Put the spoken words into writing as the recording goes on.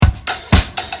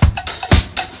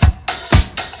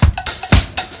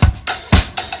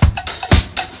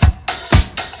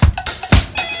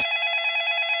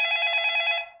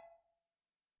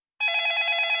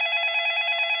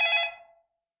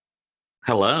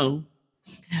Hello.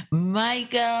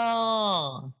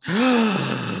 Michael.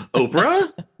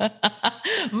 Oprah?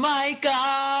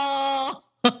 Michael.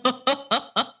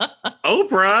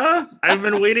 Oprah? I've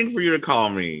been waiting for you to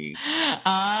call me.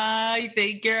 I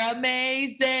think you're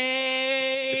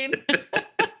amazing.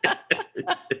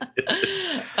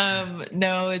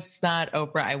 No, it's not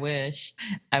Oprah.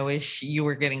 I wish you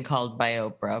were getting called by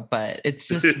Oprah, but it's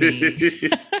just me.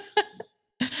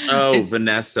 Oh, It's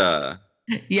Vanessa.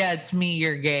 yeah, it's me,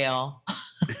 your Gail.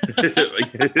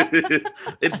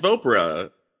 It's Oprah.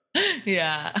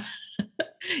 Yeah.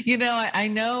 I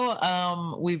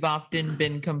know we've often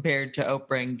been compared to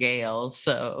Oprah and Gail,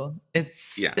 so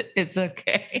Yeah. it's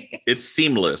okay. It's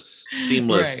seamless. Right.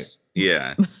 Seamless.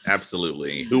 Yeah,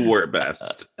 absolutely. Who wore it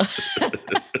best?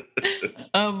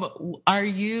 Are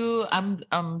you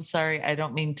I'm sorry, I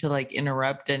don't mean to like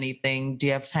interrupt anything. Do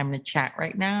you have time to chat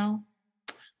right now?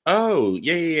 Oh,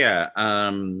 yeah.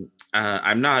 I'm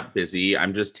not busy.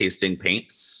 I'm just tasting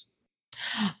paints.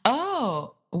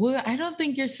 Oh, well, I don't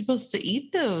think you're supposed to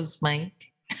eat those,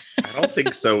 Mike. I don't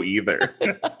think so either.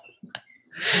 Is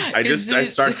I it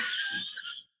start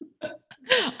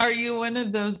are you one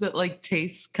of those that like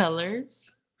taste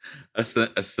colors? a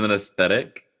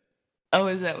synesthetic. Oh,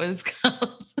 is that what it's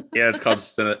called? Yeah, it's called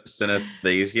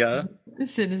synesthesia.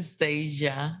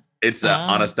 Synesthesia. It's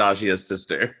Ah, Anastasia's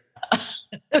sister.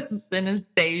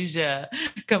 synesthesia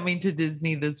coming to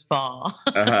Disney this fall.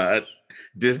 Uh,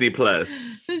 Disney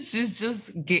Plus. She's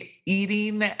just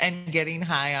eating and getting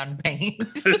high on paint.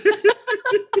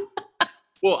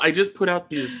 Well, I just put out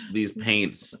these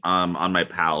paints on my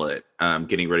palette,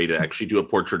 getting ready to actually do a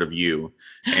portrait of you,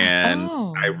 and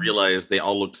I Oh. realized they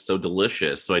all looked so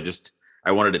delicious. So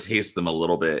I wanted to taste them a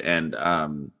little bit, and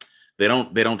they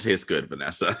don't taste good,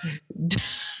 Vanessa.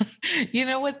 You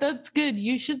know what? That's good.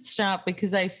 You should stop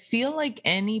because I feel like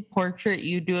any portrait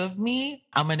you do of me,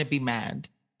 I'm gonna be mad.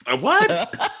 What? So,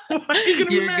 Why are you gonna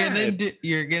be mad?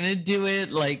 you're gonna do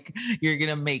it like you're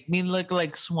gonna make me look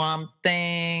like Swamp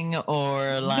Thing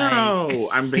or like No, yeah,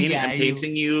 I'm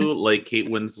painting you like Kate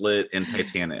Winslet in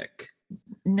Titanic.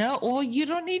 no, well, you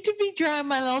don't need to be drawing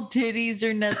my little titties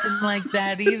or nothing like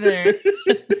that either.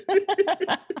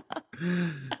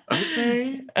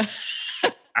 Okay.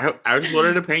 I just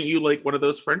wanted to paint you like one of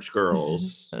those French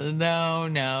girls.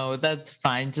 No, that's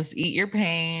fine. Just eat your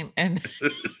paint and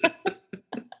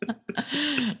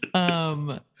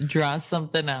draw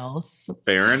something else.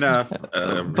 Fair enough.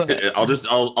 But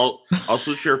I'll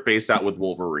switch your face out with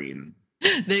Wolverine.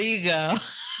 there you go.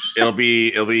 It'll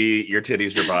be your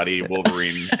titties, your body,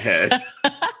 Wolverine head.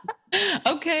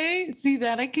 Okay, see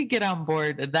that I could get on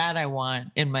board. That I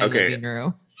want in my Okay, living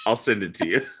room. I'll send it to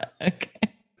you. Okay.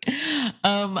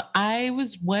 I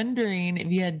was wondering if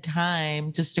you had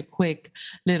time, just a quick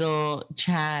little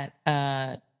chat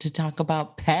to talk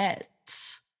about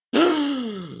pets.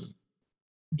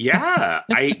 Yeah,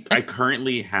 I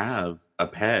currently have a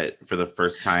pet for the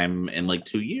first time in like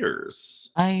 2 years.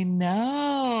 I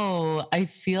know. I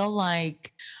feel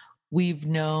like we've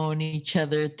known each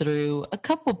other through a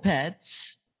couple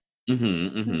pets.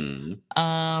 Mm-hmm.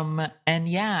 And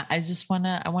yeah,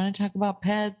 I want to talk about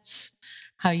pets,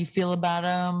 how you feel about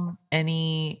them.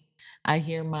 I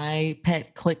hear my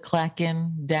pet click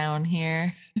clacking down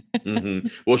here.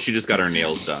 Well, she just got her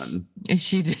nails done.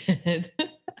 She did.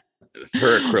 It's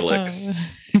her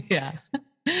acrylics. Yeah.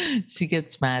 She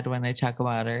gets mad when I talk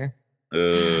about her.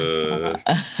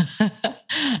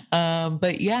 Uh,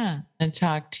 But yeah, and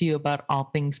talk to you about all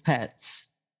things pets.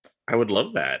 I would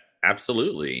love that.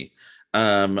 Absolutely.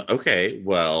 Okay,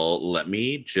 well, let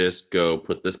me just go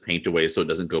put this paint away so it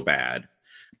doesn't go bad.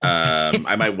 Okay.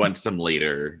 I might want some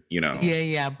later, you know.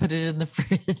 Yeah. Put it in the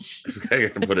fridge. I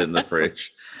can put it in the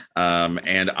fridge.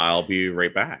 And I'll be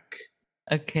right back.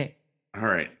 Okay. All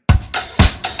right.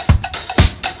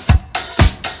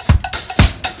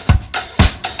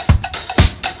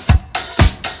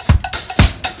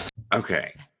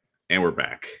 Okay. And we're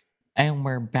back. And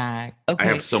we're back. I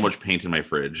have Okay. so much paint in my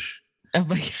fridge. Oh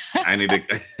my God. I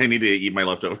need to eat my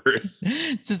leftovers.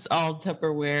 Just all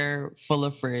Tupperware full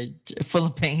of full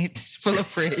of paint, full of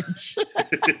fridge.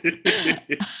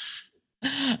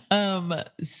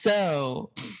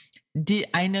 So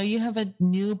I know you have a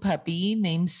new puppy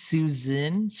named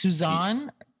Suzanne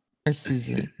or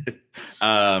Susan?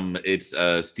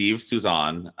 It's Steve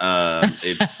Suzanne.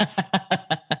 It's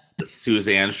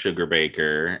Suzanne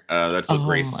Sugarbaker. That's what Oh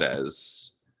Grace my,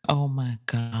 says. oh my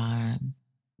God.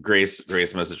 Grace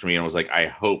messaged me and was like, I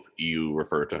hope you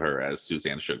refer to her as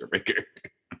Suzanne Sugarbaker.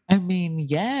 I mean,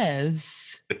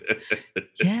 yes.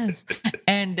 Yes.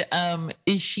 And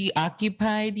is she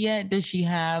occupied yet? Does she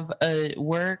have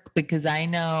work? Because I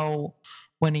know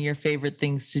one of your favorite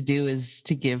things to do is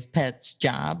to give pets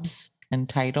jobs and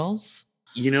titles.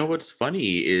 You know what's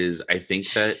funny is I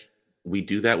think that we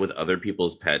do that with other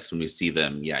people's pets when we see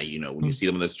them. Yeah, when you Mm, see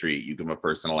them on the street, you give them a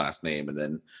first and a last name, and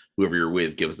then whoever you're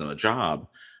with gives them a job.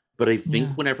 But I think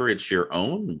yeah. whenever it's your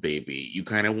own baby, you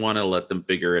kind of want to let them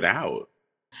figure it out.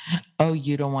 Oh,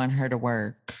 you don't want her to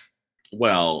work.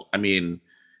 Well, I mean,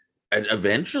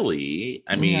 eventually,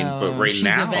 but No, right she's a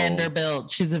now, Vanderbilt.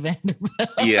 She's a Vanderbilt.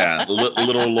 yeah,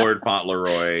 little Lord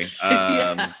Fauntleroy.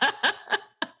 Yeah.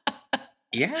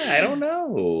 Yeah, I don't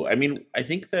know. I mean, I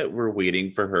think that we're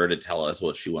waiting for her to tell us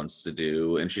what she wants to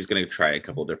do, and she's going to try a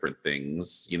couple different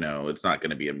things. It's not going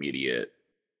to be immediate.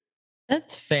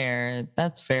 That's fair.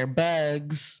 That's fair.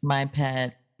 Bugs, my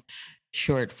pet,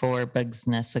 short for Bugs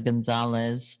Nessa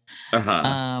Gonzalez.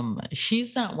 Uh-huh.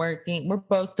 She's not working. We're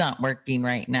both not working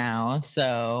right now.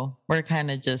 So we're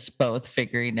kind of just both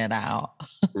figuring it out.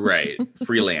 Right.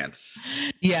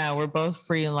 Freelance. Yeah, we're both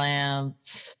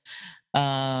freelance.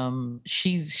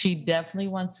 She definitely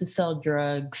wants to sell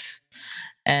drugs.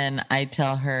 And I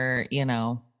tell her,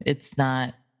 it's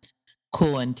not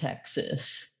cool in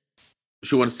Texas.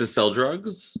 She wants to sell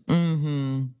drugs?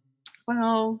 Mm-hmm.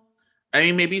 Well, I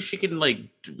mean, maybe she can like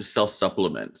sell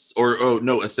supplements or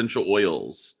no, essential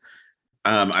oils.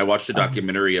 I watched a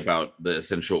documentary about the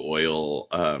essential oil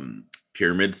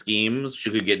pyramid schemes. She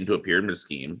could get into a pyramid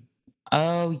scheme.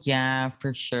 Oh yeah,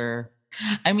 for sure.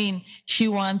 I mean, she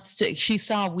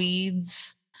saw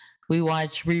Weeds. We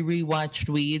rewatched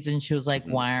Weeds and she was like,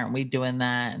 Mhm. why aren't we doing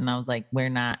that? And I was like, we're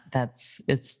not,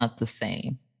 it's not the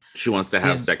same. She wants to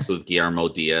have You sex with Guillermo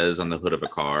Diaz on the hood of a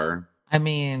car. I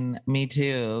mean, me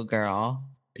too, girl.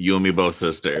 You and me both,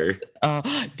 sister. Oh,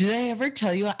 did I ever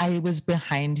tell you I was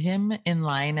behind him in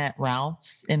line at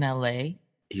Ralph's in LA?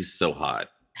 He's so hot.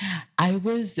 I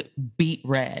was beat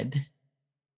red.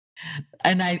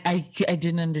 And I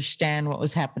didn't understand what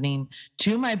was happening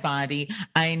to my body.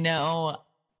 I know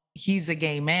he's a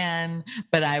gay man,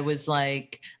 but I was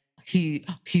like,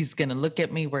 he's gonna look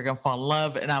at me, we're gonna fall in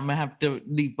love, and I'm gonna have to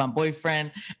leave my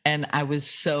boyfriend. And I was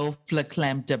so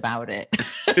verklempt about it.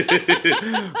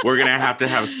 We're gonna have to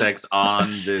have sex on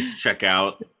this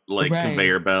checkout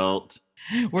conveyor belt.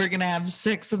 We're gonna have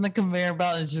sex on the conveyor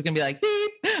belt, and it's just gonna be like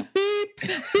beep, beep, beep,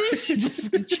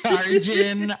 just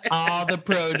charging all the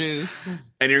produce.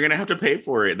 And you're gonna have to pay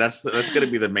for it. That's gonna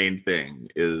be the main thing.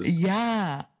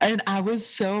 Yeah. And I was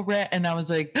so red, and I was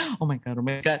like, oh my God.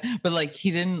 But like he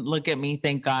didn't look at me,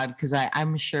 thank God, because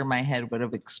I'm sure my head would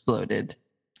have exploded.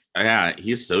 Yeah,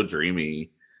 he's so dreamy.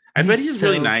 I bet he's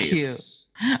really nice. Cute.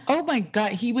 Oh my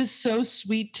God. He was so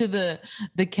sweet to the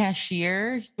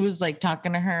cashier. He was like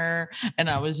talking to her, and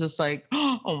I was just like,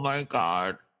 oh my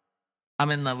God. I'm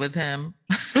in love with him.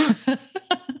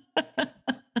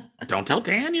 Don't tell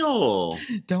Daniel.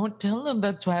 Don't tell him.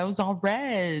 That's why I was all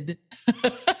red.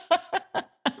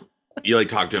 You like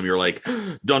talk to him. You're like,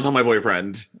 don't tell my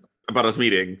boyfriend about us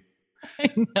meeting. I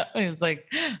know. He was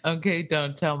like, okay,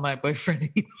 don't tell my boyfriend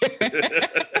either.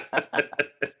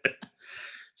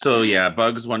 So yeah,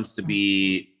 Bugs wants to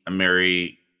be a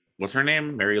Mary. What's her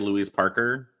name? Mary Louise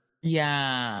Parker.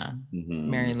 Yeah.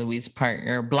 Mm-hmm. Mary Louise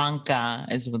Parker. Blanca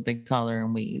is what they call her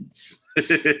in Weeds.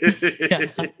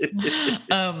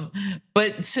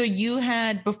 But so you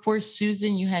had, before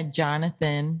Susan, you had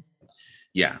Jonathan.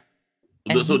 Yeah.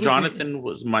 So Jonathan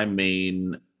was my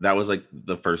main, that was like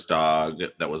the first dog.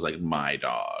 That was like my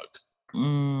dog.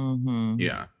 Mm-hmm.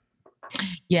 Yeah.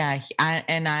 Yeah.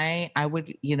 I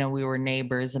would, we were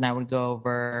neighbors, and I would go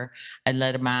over, I'd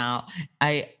let him out.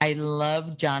 I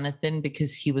love Jonathan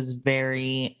because he was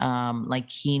very, like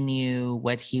he knew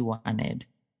what he wanted.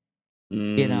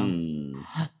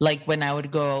 Like when I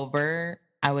would go over,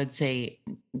 I would say,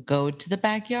 go to the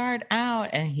backyard out.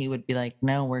 And he would be like,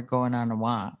 no, we're going on a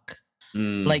walk.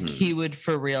 Mm-hmm. Like he would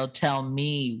for real tell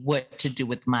me what to do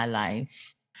with my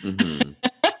life. Mm-hmm.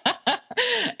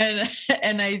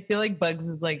 and I feel like Bugs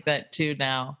is like that too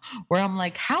now, where I'm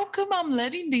like, how come I'm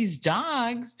letting these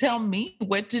dogs tell me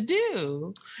what to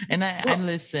do? And I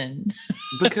listen.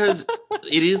 Because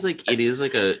it is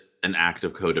like an act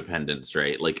of codependence,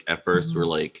 right? Like at first we're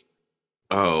like,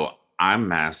 oh, I'm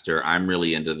master, I'm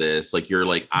really into this. Like you're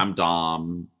like, I'm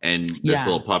Dom, and this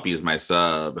little puppy is my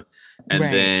sub. And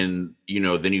then,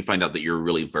 then you find out that you're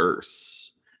really verse.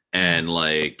 And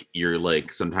like, you're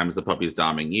like, sometimes the puppy's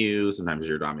doming you, sometimes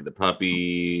you're doming the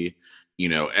puppy.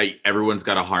 Everyone's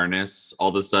got a harness all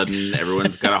of a sudden.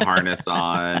 Everyone's got a harness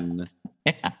on.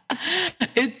 Yeah.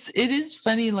 It is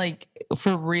funny, like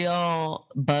for real,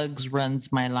 Bugs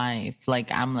runs my life.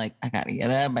 Like I'm like, I gotta get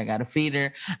up, I gotta feed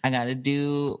her, I gotta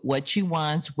do what she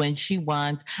wants when she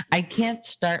wants. I can't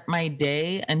start my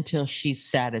day until she's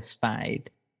satisfied.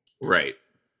 Right.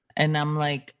 And I'm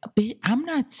like, I'm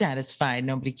not satisfied.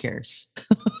 Nobody cares.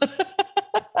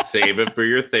 Save it for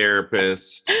your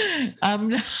therapist. I'm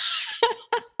not.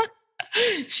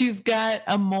 She's got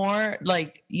a more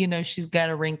like, she's got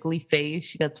a wrinkly face.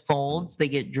 She got folds. They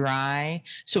get dry.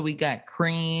 So we got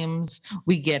creams.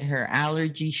 We get her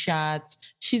allergy shots.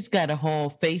 She's got a whole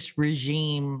face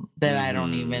regime that I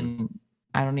don't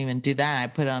even do that. I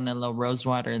put on a little rose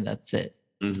water and that's it.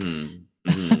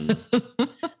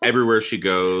 Everywhere she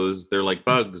goes, they're like,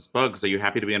 Bugs, are you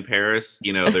happy to be in Paris?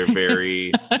 They're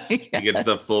very, yes. She gets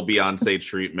the full Beyonce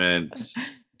treatment.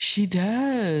 She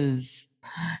does.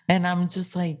 And I'm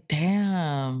just like,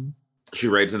 damn. She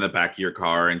rides in the back of your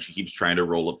car and she keeps trying to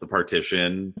roll up the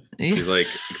partition. She's like,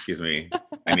 excuse me,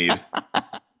 I need.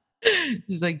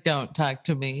 She's like, don't talk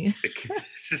to me.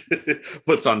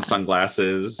 Puts on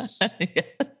sunglasses.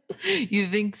 You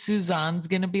think Suzanne's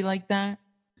going to be like that?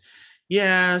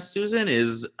 Yeah, Susan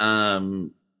is.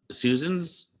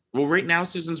 Well, right now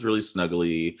Susan's really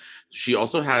snuggly. She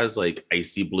also has like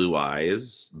icy blue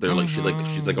eyes. They're like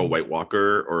she's like a White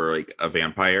Walker or like a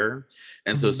vampire.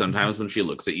 And so sometimes when she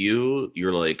looks at you,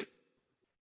 you're like,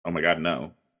 oh my God,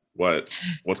 no.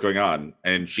 What's going on?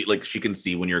 And she can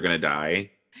see when you're gonna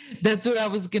die. That's what I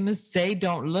was gonna say.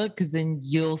 Don't look, because then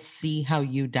you'll see how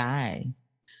you die.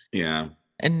 Yeah.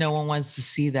 And no one wants to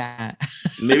see that.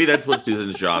 Maybe that's what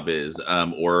Susan's job is.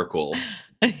 Oracle.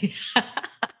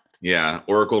 Yeah,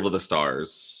 Oracle to the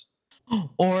stars.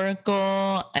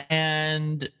 Oracle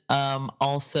and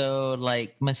also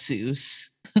like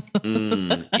masseuse.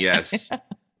 Yes.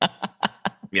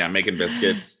 Yeah, making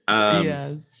biscuits.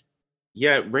 Yes.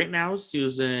 Yeah, right now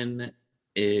Susan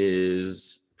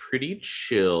is pretty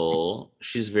chill.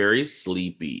 She's very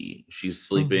sleepy. She's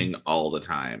sleeping all the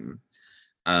time.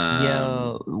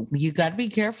 Yo, you got to be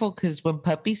careful because when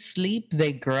puppies sleep,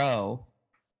 they grow.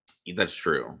 That's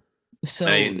true. So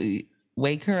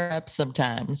wake her up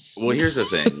sometimes. Well, here's the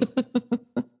thing.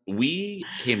 We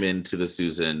came into the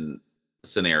Susan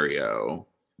scenario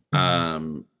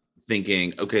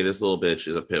thinking, okay, this little bitch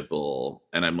is a pit bull.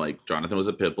 And I'm like, Jonathan was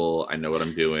a pit bull. I know what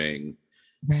I'm doing.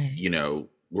 Right.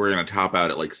 We're going to top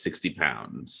out at like 60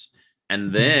 pounds.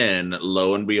 And then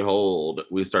lo and behold,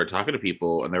 we start talking to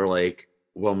people and they were like,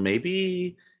 well,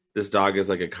 maybe this dog is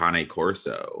like a Cane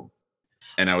Corso.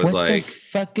 And I was like, what the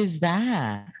fuck is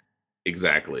that?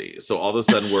 Exactly. So all of a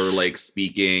sudden we're like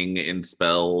speaking in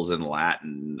spells in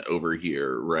Latin over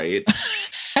here, right?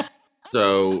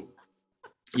 So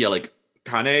yeah, like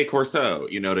Cane Corso,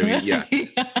 you know what I mean? Yeah.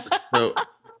 So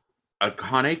a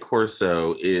Cane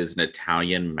Corso is an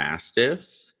Italian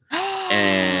Mastiff.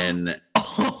 And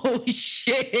oh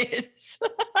shit.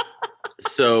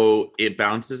 So it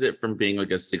bounces it from being like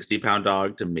a 60-pound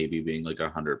dog to maybe being like a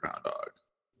 100-pound dog.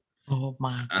 Oh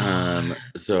my God.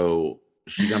 So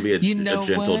she's gonna be a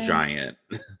gentle giant.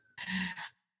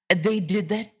 They did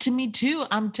that to me too.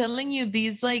 I'm telling you,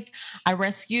 I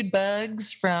rescued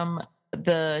Bugs from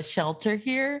the shelter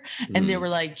here, and they were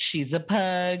like, she's a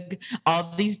pug.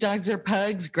 All these dogs are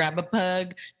pugs. Grab a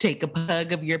pug, take a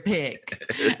pug of your pick.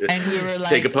 And we were like,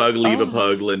 take a pug, leave a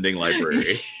pug, lending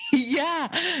library. Yeah.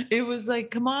 It was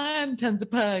like, come on, tons of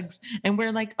pugs. And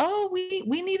we're like, oh,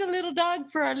 we need a little dog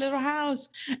for our little house.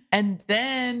 And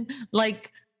then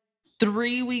like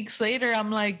 3 weeks later,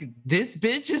 I'm like, this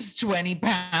bitch is 20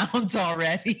 pounds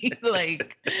already.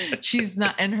 Like she's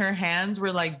not, and her hands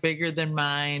were like bigger than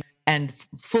mine. And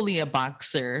fully a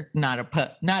boxer, not a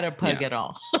pug at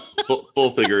all. full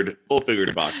figured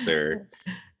boxer.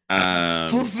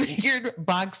 Full figured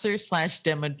boxer /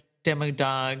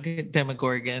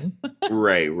 demogorgon.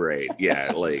 Right.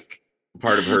 Yeah, like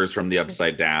part of hers from the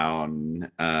upside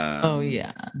down. Oh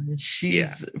yeah,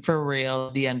 she's for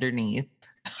real. The underneath.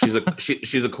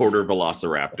 She's a quarter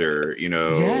velociraptor.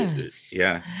 Yes.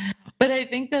 Yeah. But I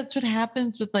think that's what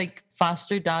happens with like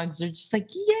foster dogs. They're just like,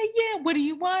 yeah. What do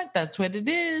you want? That's what it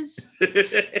is.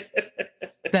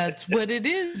 That's what it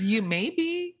is. You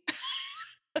maybe.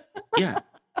 Yeah.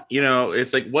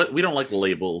 It's like what we don't like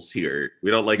labels here.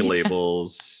 We don't like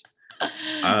labels.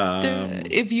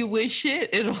 If you wish it,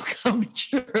 it'll come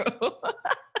true.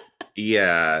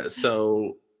 Yeah.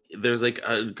 So there's like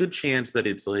a good chance that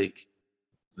it's like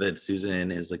that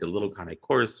Susan is like a little Cane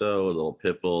Corso, a little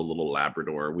pit bull, a little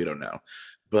Labrador. We don't know,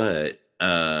 but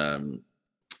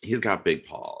he's got big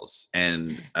paws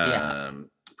and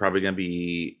probably gonna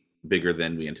be bigger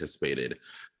than we anticipated.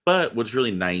 But what's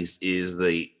really nice is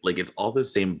it's all the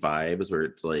same vibes where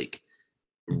it's like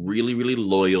really, really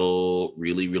loyal,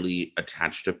 really, really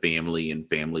attached to family and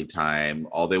family time.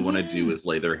 All they want to do Yeah. is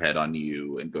lay their head on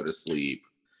you and go to sleep.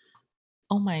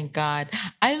 Oh my God.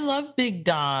 I love big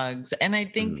dogs. And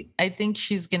Mhm. I think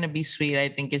she's gonna be sweet. I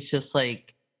think it's just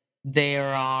like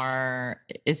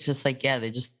it's just like, yeah, they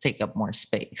just take up more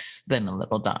space than a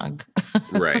little dog.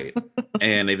 Right.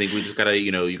 And I think we just gotta,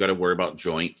 you gotta worry about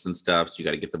joints and stuff. So you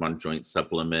gotta get them on joint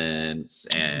supplements,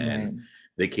 and Right.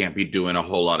 they can't be doing a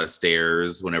whole lot of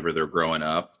stairs whenever they're growing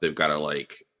up. They've got to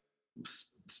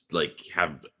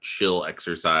have chill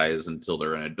exercise until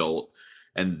they're an adult.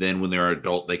 And then when they're an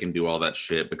adult, they can do all that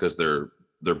shit because their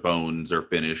bones are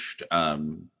finished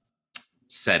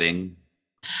setting.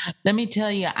 Let me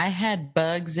tell you, I had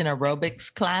bugs in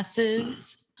aerobics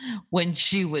classes when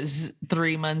she was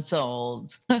 3 months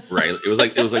old. Right. It was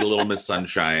like Little Miss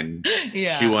Sunshine.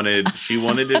 Yeah. She wanted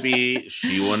to be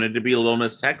a Little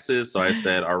Miss Texas. So I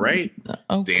said, all right,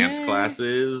 dance Okay.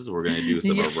 classes. We're gonna do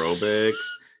some Yeah. aerobics.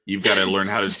 You've got to learn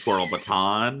how to twirl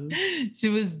baton. She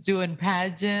was doing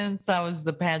pageants. I was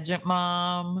the pageant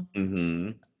mom.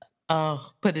 Mm-hmm.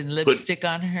 Oh, putting Put lipstick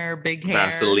on her big hair.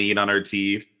 Vaseline on her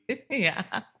teeth. Yeah.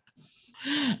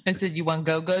 I said, "You want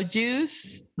go-go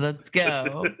juice? Let's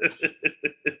go."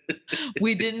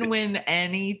 We didn't win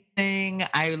anything.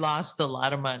 I lost a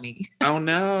lot of money. Oh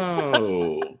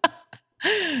no.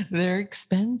 They're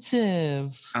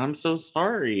expensive. I'm so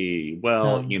sorry.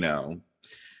 Well, Um,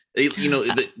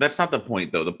 that's not the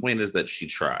point though. The point is that she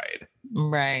tried.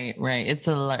 right, right. It's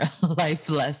a life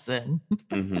lesson.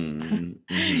 Mm-hmm.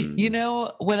 You Mm-hmm.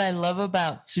 know what I love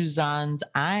about Suzanne's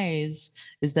eyes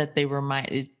is that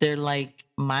they're like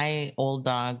my old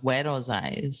dog Güero's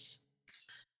eyes.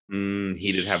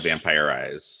 He did have vampire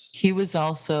eyes. He was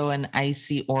also an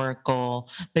icy oracle,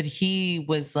 but he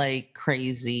was like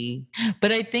crazy.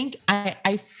 But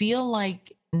I feel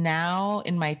like now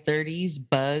in my 30s,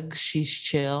 Bugs, she's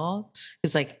chill.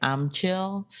 It's like I'm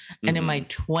chill. And in my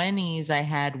Mm-hmm. 20s, I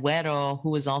had Güero, who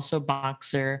was also a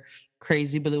boxer,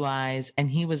 crazy blue eyes, and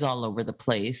he was all over the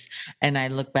place. And I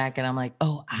look back and I'm like,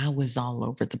 oh, I was all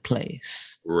over the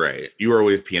place. Right. You were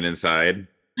always peeing inside.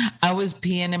 I was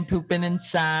peeing and pooping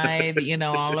inside,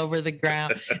 all over the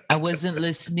ground. I wasn't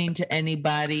listening to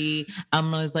anybody. I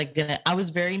was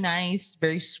very nice,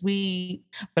 very sweet,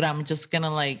 but I'm just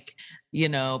gonna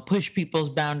push people's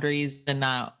boundaries and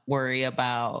not worry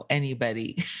about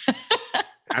anybody.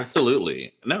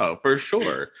 Absolutely. No, for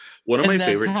sure. One of my And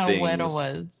that's favorite how Weta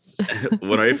things, was.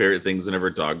 one of my favorite things whenever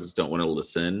dogs don't want to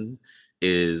listen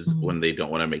is Mhm. when they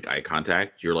don't want to make eye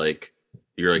contact. You're like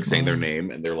saying their Right.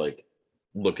 name and they're like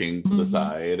looking to the Mhm.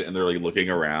 side and they're like looking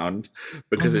around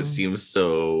because it Mhm. seems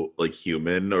so like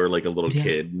human or like a little Yeah.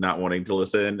 kid not wanting to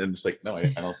listen and just like, no, I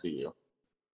don't see you.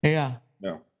 Yeah.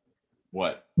 No.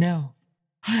 What? No.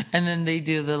 And then they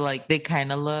do they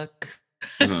kind of look.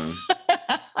 Uh-huh.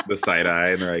 The side eye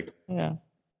and they're like, Yeah.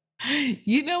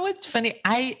 You know what's funny?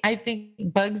 I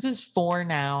think Bugs is 4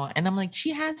 now, and I'm like,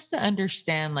 she has to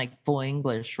understand like full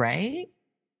English, right?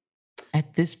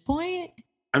 At this point,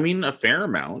 I mean, a fair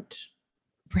amount.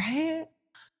 right?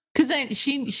 Because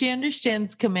she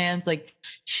understands commands. Like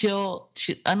she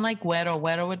unlike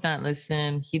Weddle would not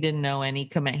listen. He didn't know any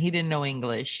command. He didn't know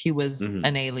English. He was Mhm.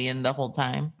 an alien the whole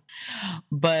time.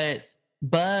 But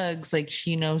Bugs, like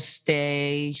she knows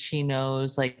stay, she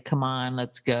knows like come on,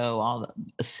 let's go,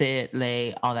 sit,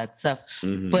 lay, all that stuff.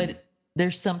 Mhm. But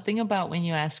there's something about when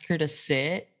you ask her to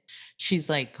sit, she's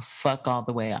like fuck all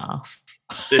the way off.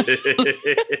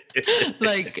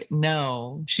 Like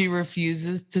no, she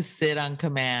refuses to sit on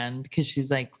command because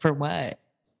she's like, for what?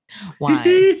 Why?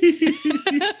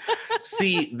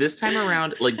 See, this time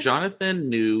around, like Jonathan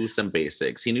knew some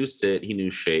basics. He knew sit, he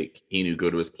knew shake, he knew go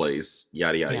to his place,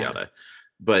 yada yada Yeah. yada.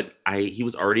 But he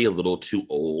was already a little too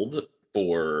old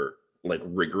for like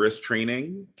rigorous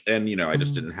training. And I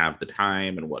just Mhm. didn't have the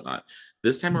time and whatnot.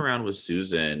 This time around with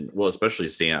Susan, well, especially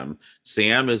Sam.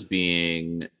 Sam is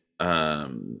being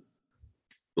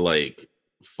like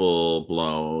full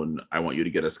blown, I want you to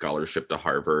get a scholarship to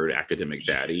Harvard academic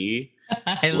daddy.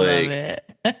 I love Like it.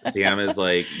 Sam is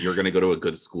like, you're going to go to a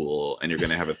good school and you're going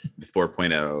to have a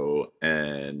 4.0.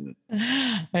 And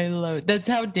I love it. That's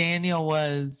how Daniel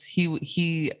was.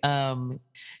 He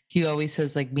always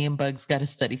says like me and Bugs got to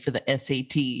study for the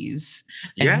SATs,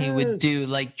 and he would yes. do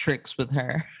like tricks with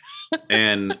her.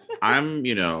 And I'm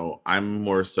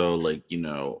more so like,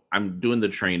 I'm doing the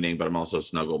training, but I'm also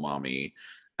snuggle mommy.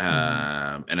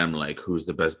 Mhm. And I'm like, who's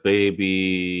the best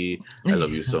baby? I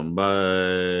love you so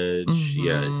much.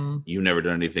 Yeah, Mhm. you never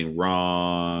done anything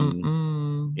wrong.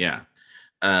 Mm-mm. Yeah.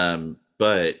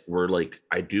 but we're like,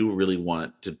 I do really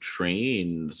want to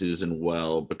train Susan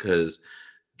well, because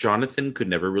Jonathan could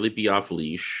never really be off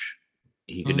leash.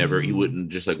 He could never, he Mm. wouldn't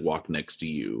just like walk next to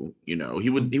you, you know. He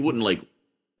Mhm. wouldn't like,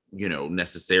 you know,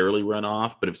 necessarily run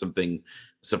off, but if something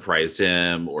surprised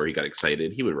him or he got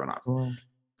excited, he would run off. Cool.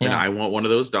 And Yeah. I want one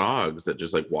of those dogs that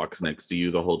just like walks next to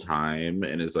you the whole time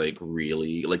and is like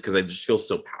really like, because I just feel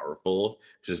so powerful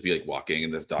to just be like walking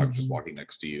and this dog just Mhm. walking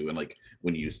next to you, and like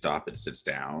when you stop it sits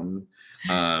down.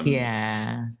 Um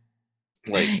Yeah.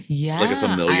 like a Yeah.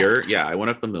 familiar. Yeah, I want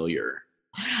a familiar.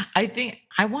 I think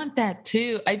I want that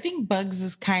too. I think Bugs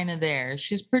is kind of there.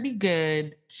 She's pretty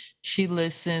good. She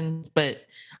listens, but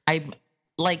I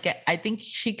I think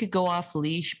she could go off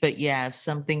leash, but yeah, if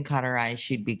something caught her eye,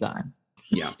 she'd be gone.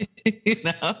 Yeah. you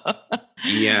know?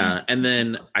 Yeah. And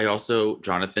then I also,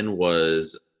 Jonathan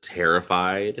was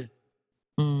terrified,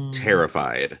 Mm,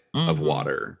 terrified of mhm.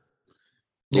 water.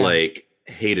 Yeah. Like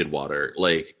hated water.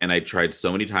 Like, and I tried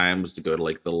so many times to go to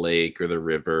like the lake or the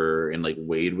river and like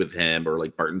wade with him, or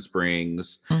like Barton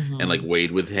Springs and like Mhm.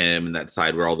 wade with him and that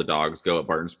side where all the dogs go at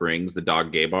Barton Springs, the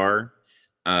dog gay bar.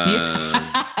 Yeah.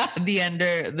 Uh the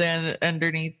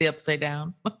underneath the upside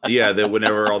down. yeah, that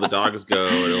whenever all the dogs go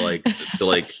to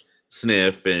like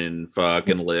sniff and fuck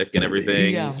and lick and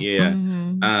everything. Yeah. Yeah.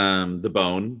 Mhm. The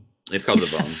bone. It's called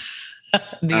the bone.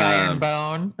 The iron Um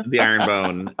bone. the iron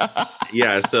bone.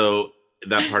 Yeah, so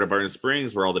that part of Barton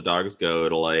Springs where all the dogs go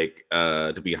to like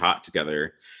to be hot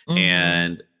together. Mhm.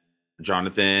 And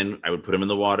Jonathan, I would put him in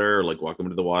the water or like walk him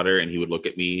into the water, and he would look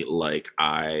at me like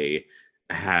I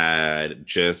had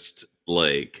just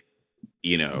like,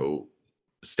 you know,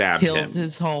 stabbed Killed him.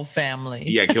 his whole family.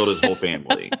 Yeah, killed his whole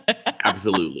family.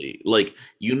 Absolutely. Like,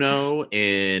 you know,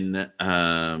 in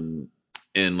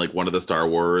like one of the Star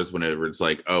Wars, whenever it's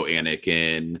like, oh,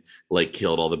 Anakin like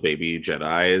killed all the baby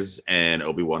Jedis, and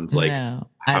Obi-Wan's like, No,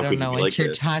 I how don't could you know be what like you're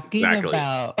this? talking Exactly.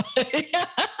 about.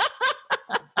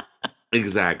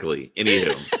 Exactly.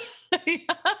 Anywho,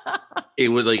 it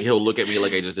was like he'll look at me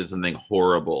like I just did something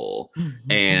horrible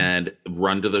and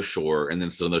run to the shore and then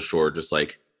sit on the shore just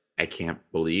like, I can't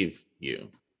believe you.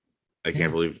 I can't Yeah.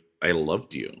 believe I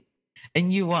loved you.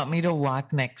 And you want me to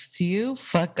walk next to you?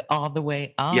 Fuck all the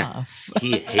way Yeah, off.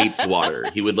 he hates water.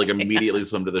 He would like immediately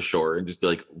swim to the shore and just be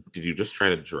like, "Did you just try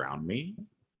to drown me?"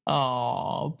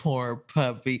 Oh, poor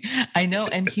puppy. I know.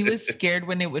 And he was scared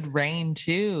when it would rain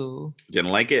too.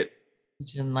 Didn't like it. He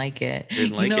didn't like it. Didn't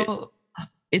You like it. know,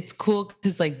 it's cool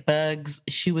because like Bugs,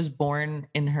 she was born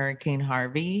in Hurricane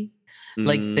Harvey.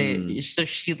 Mm, So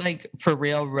she like for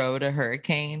real rode a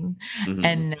hurricane. mhm.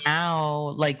 And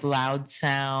now like loud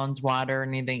sounds, water,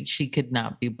 anything, she could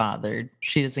not be bothered.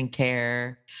 She doesn't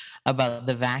care about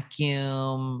the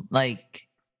vacuum. Like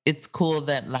it's cool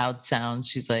that loud sounds.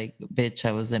 She's like, bitch,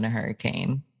 I was in a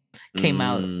hurricane. Came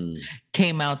out, Mm.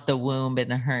 came out the womb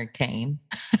in a hurricane.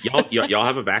 Y'all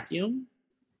have a vacuum?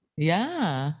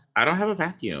 Yeah. I don't have a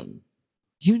vacuum.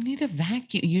 You need a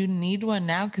vacuum. You need one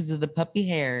now because of the puppy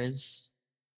hairs.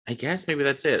 I guess maybe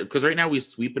that's it. Because right now we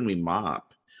sweep and we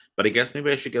mop, but I guess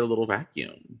maybe I should get a little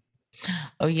vacuum.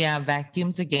 Oh yeah,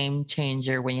 vacuum's a game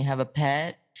changer when you have a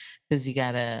pet because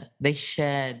they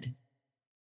shed.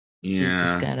 So you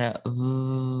just Yeah, gotta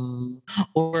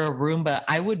or a Roomba.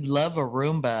 I would love a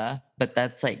Roomba, but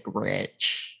that's like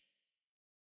rich.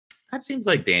 that seems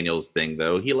like Daniel's thing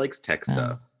though. He likes tech Oh.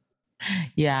 stuff.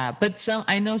 Yeah, but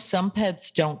I know some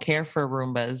pets don't care for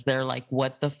Roombas. They're like,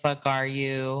 what the fuck are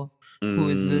you? Who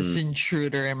is this Mm,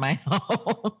 intruder in my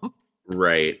home?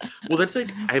 right. Well, that's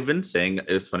like I've been saying.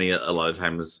 It's funny. A lot of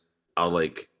times I'll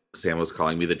like Sam was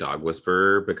calling me the dog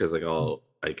whisperer because like I'll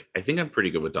like I think I'm pretty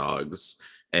good with dogs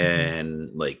Mhm. and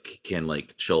like can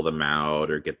like chill them out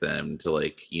or get them to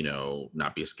like, you know,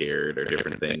 not be scared or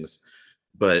different things.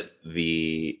 But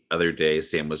the other day,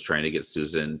 Sam was trying to get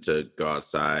Susan to go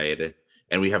outside,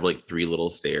 and we have like three little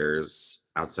stairs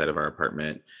outside of our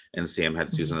apartment. And Sam had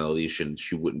Susan Mhm. on a leash, and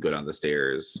she wouldn't go down the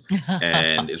stairs.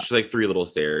 And it's just like three little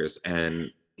stairs.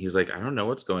 And he's like, I don't know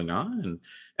what's going on.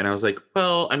 And I was like,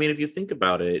 well, I mean, if you think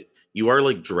about it, you are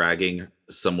like dragging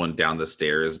someone down the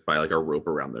stairs by like a rope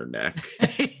around their neck.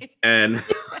 And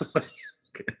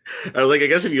I was like, I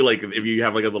guess if you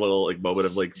have like a little like moment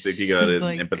of like thinking about She's it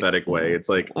in an like, empathetic way, it's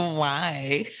like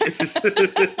why?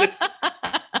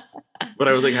 but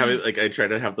I was like having like I try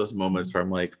to have those moments where I'm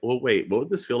like, well, wait, what would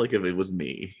this feel like if it was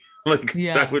me? Like that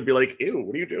Yeah. would be like, ew,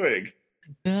 what are you doing?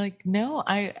 They're like, no,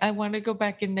 I want to go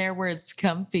back in there where it's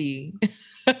comfy.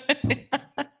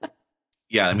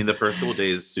 Yeah, I mean the first couple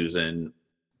days, Susan,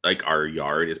 like our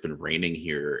yard, it's been raining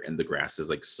here and the grass is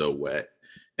like so wet.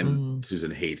 And Mm.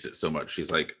 Susan hates it so much.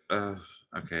 She's like,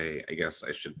 okay, I guess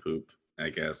I should poop. I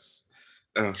guess.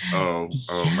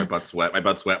 My butt's wet. My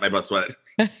butt's wet. My butt's wet.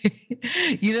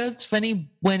 It's funny,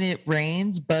 when it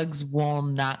rains, Bugs will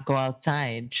not go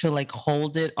outside. She'll like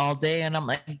hold it all day, and I'm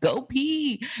like, go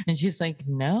pee. And she's like,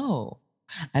 no,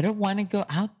 I don't want to go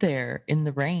out there in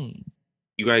the rain.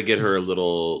 You gotta get her a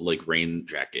little like rain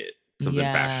jacket, something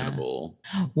fashionable.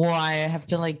 Well, I have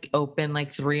to like open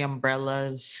like 3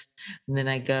 umbrellas, and then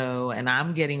I go, and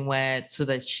I'm getting wet so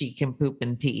that she can poop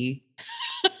and pee.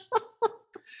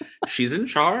 She's in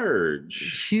charge.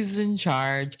 She's in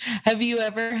charge. Have you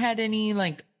ever had any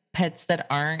like pets that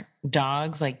aren't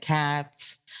dogs, like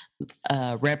cats,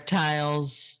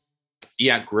 reptiles?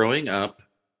 Yeah, growing up,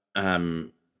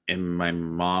 in my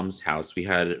mom's house, we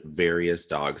had various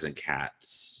dogs and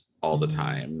cats all the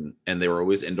time, and they were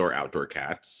always indoor outdoor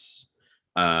cats,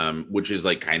 which is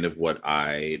like kind of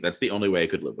that's the only way I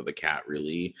could live with a cat,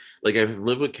 really. Like, I've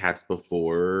lived with cats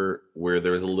before where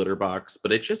there was a litter box,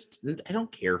 but I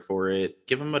don't care for it.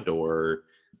 Give them a door,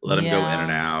 let them go in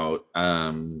and out.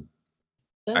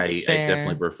 I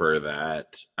definitely prefer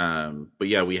that. But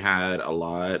yeah, we had a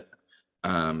lot.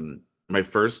 My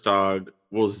first dog,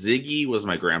 well, Ziggy was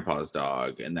my grandpa's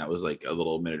dog, and that was like a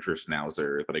little miniature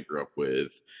schnauzer that I grew up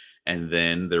with. And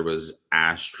then there was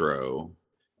Astro,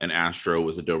 and Astro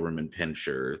was a Doberman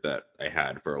Pinscher that I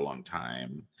had for a long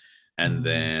time. And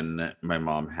then my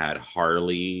mom had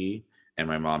Harley, and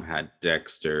my mom had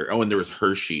Dexter. Oh, and there was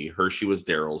Hershey. Hershey was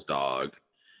Daryl's dog.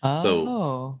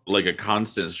 So like a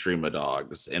constant stream of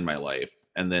dogs in my life.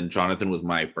 And then Jonathan was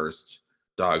my first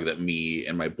dog that me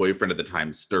and my boyfriend at the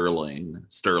time,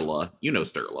 Sterla, you know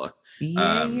Sterla.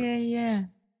 Yeah.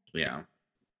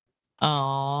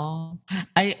 Oh,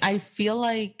 I feel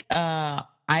like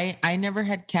I never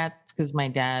had cats because my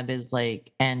dad is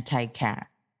like anti-cat.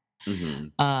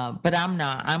 But I'm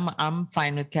not. I'm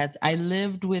fine with cats. I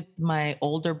lived with my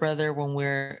older brother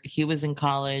when he was in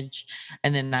college,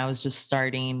 and then I was just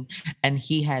starting, and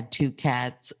he had 2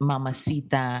 cats,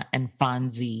 Mamacita and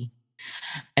Fonzie.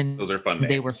 And those are fun names.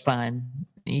 They were fun.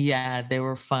 Yeah, they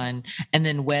were fun. And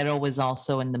then Güero was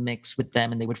also in the mix with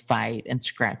them, and they would fight and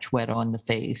scratch Güero in the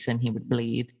face, and he would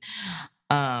bleed.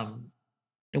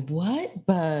 What,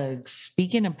 Bugs?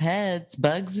 Speaking of pets,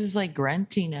 Bugs is like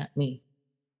grunting at me.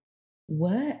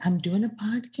 What? I'm doing a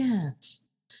podcast.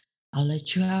 I'll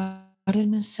let you out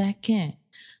in a second.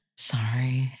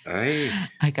 Sorry.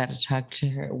 I got to talk to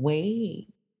her. Wait,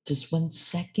 just 1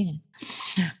 second.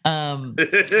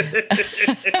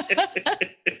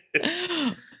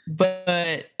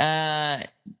 But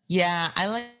yeah, I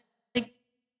like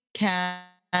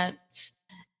cats.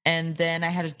 And then I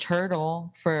had a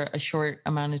turtle for a short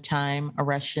amount of time, a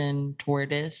Russian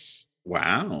tortoise.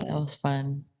 Wow. That was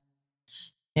fun.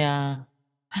 Yeah.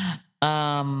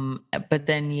 But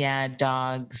then yeah,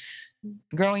 dogs.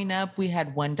 Growing up, we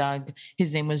had one dog.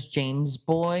 His name was James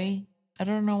Boy. I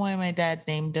don't know why my dad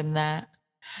named him that.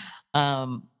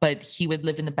 But he would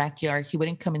live in the backyard. He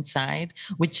wouldn't come inside,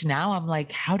 which now I'm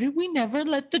like, how did we never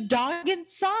let the dog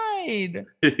inside?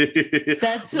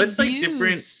 That's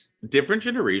abuse. Like different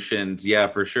generations. Yeah,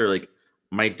 for sure. Like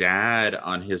my dad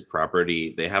on his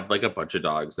property, they have like a bunch of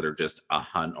dogs that are just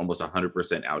almost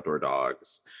 100% outdoor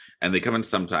dogs, and they come in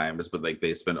sometimes, but like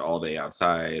they spend all day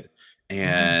outside,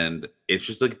 and it's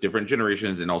just like different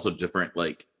generations and also different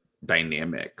like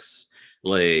dynamics.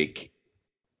 Like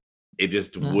it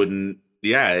just wouldn't.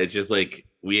 Yeah, it's just like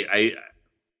we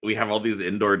have all these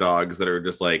indoor dogs that are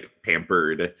just like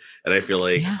pampered, and I feel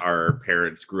like our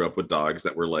parents grew up with dogs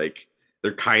that were like,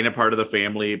 they're kind of part of the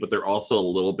family, but they're also a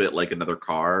little bit like another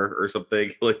car or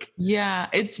something. Like, yeah,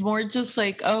 it's more just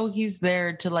like, oh, he's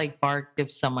there to like bark if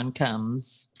someone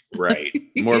comes. Right.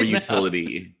 More of a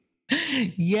utility.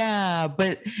 Yeah,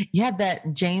 but yeah,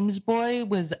 that James Boy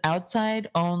was outside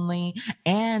only,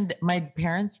 and my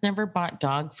parents never bought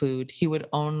dog food. He would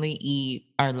only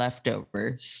eat our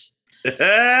leftovers.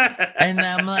 And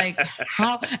I'm like,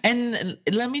 how? And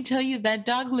let me tell you, that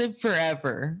dog lived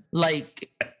forever. Like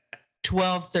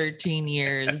 12, 13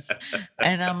 years.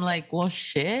 And I'm like, well,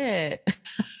 shit.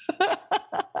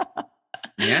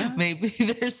 Yeah. Maybe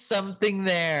there's something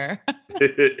there.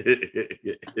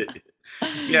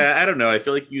 Yeah, I don't know. I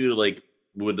feel like you like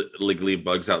would like leave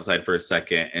Bugs outside for a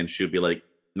second and she would be like,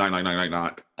 knock, knock, knock, knock,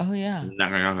 knock. Oh, yeah.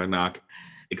 Knock, knock, knock, knock, knock.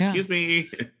 Excuse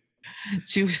me.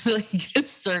 She would like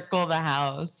circle the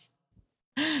house.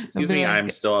 Excuse me, like, I'm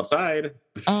still outside.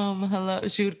 Hello.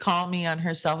 She would call me on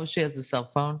her cell phone. She has a cell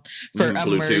phone for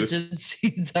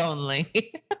emergencies only.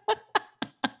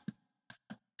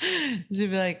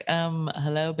 She'd be like,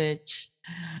 hello, bitch.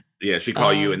 Yeah, she'd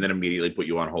call you and then immediately put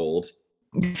you on hold.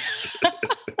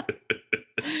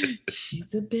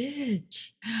 She's a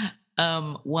bitch.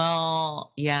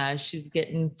 Well, yeah, she's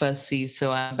getting fussy,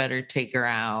 so I better take her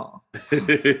out.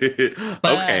 But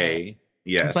Okay.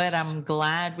 Yes. I'm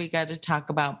glad we got to talk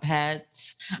about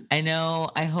pets.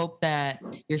 I hope that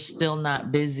you're still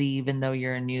not busy even though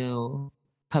you're a new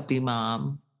puppy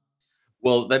mom.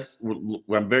 Well,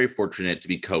 I'm very fortunate to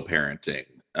be co-parenting.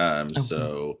 Okay.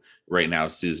 So right now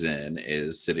Susan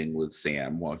is sitting with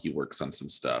Sam while he works on some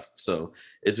stuff. So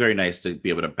it's very nice to be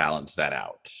able to balance that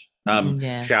out. Shout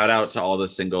out Yes. to all the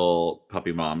single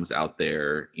puppy moms out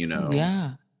there,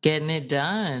 Yeah. Getting it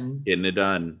done. getting it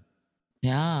done.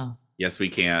 Yeah. Yes, we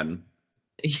can.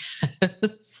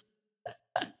 Yes.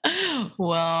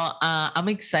 Well, I'm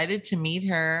excited to meet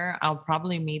her. I'll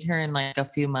probably meet her in like a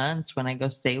few months when I go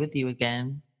stay with you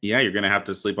again. Yeah, you're gonna have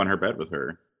to sleep on her bed with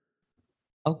her.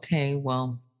 Okay,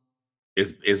 well,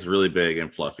 It's really big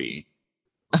and fluffy.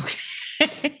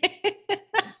 okay.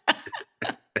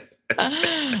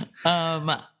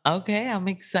 Okay, I'm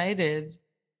excited.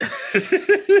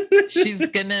 She's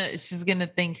gonna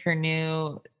think her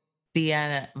new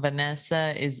Tia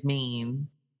Vanessa is mean.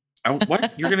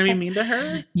 What? You're gonna be mean to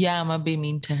her? Yeah, I'm gonna be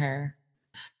mean to her.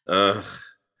 Ugh.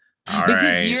 All Because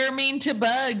right. you're mean to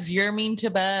Bugs. You're mean to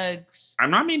Bugs. I'm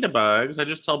not mean to Bugs. I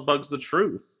just tell Bugs the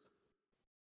truth.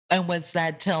 And what's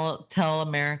that? Tell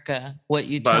America what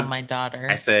you tell my I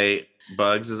daughter. say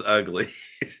Bugs is ugly.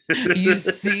 You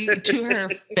see, to her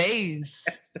face.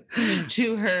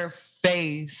 To her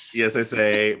face. Yes, I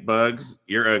say Bugs,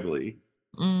 you're ugly.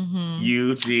 Mm-hmm.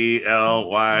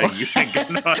 UGLY. You ain't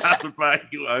gonna know how to find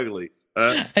you ugly.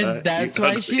 And that's You why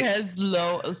ugly. she has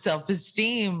low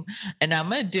self-esteem. And I'm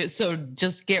gonna do so.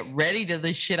 Just get ready to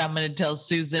the shit I'm gonna tell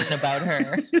Susan about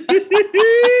her.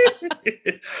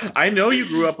 I know you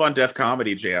grew up on Def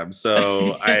Comedy Jam,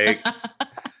 so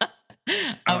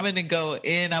I'm gonna go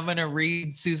in. I'm gonna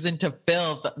read Susan to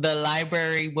filth. The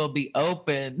library will be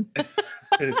open.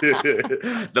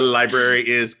 the library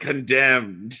is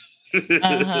condemned.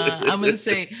 I'm gonna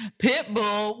say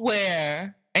Pitbull.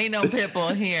 Where ain't no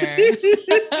Pitbull here?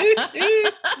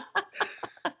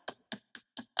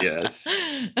 Yes.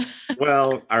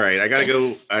 Well, all right. I gotta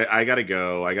go. I gotta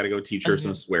go. I gotta go teach her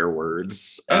some swear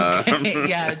words. Okay.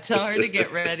 Yeah. Tell her to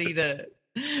get ready to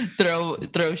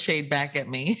throw shade back at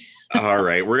me. All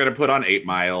right. We're gonna put on 8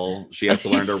 Mile. She has to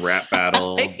learn to rap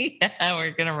battle. Yeah,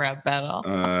 we're gonna rap battle.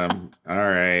 All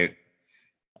right.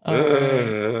 All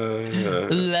right.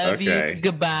 Love you.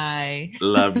 Goodbye.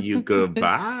 Love you.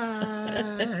 Goodbye.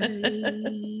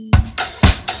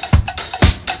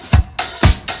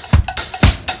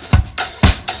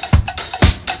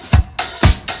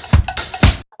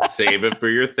 Save it for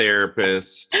your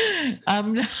therapist.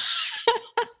 I'm not.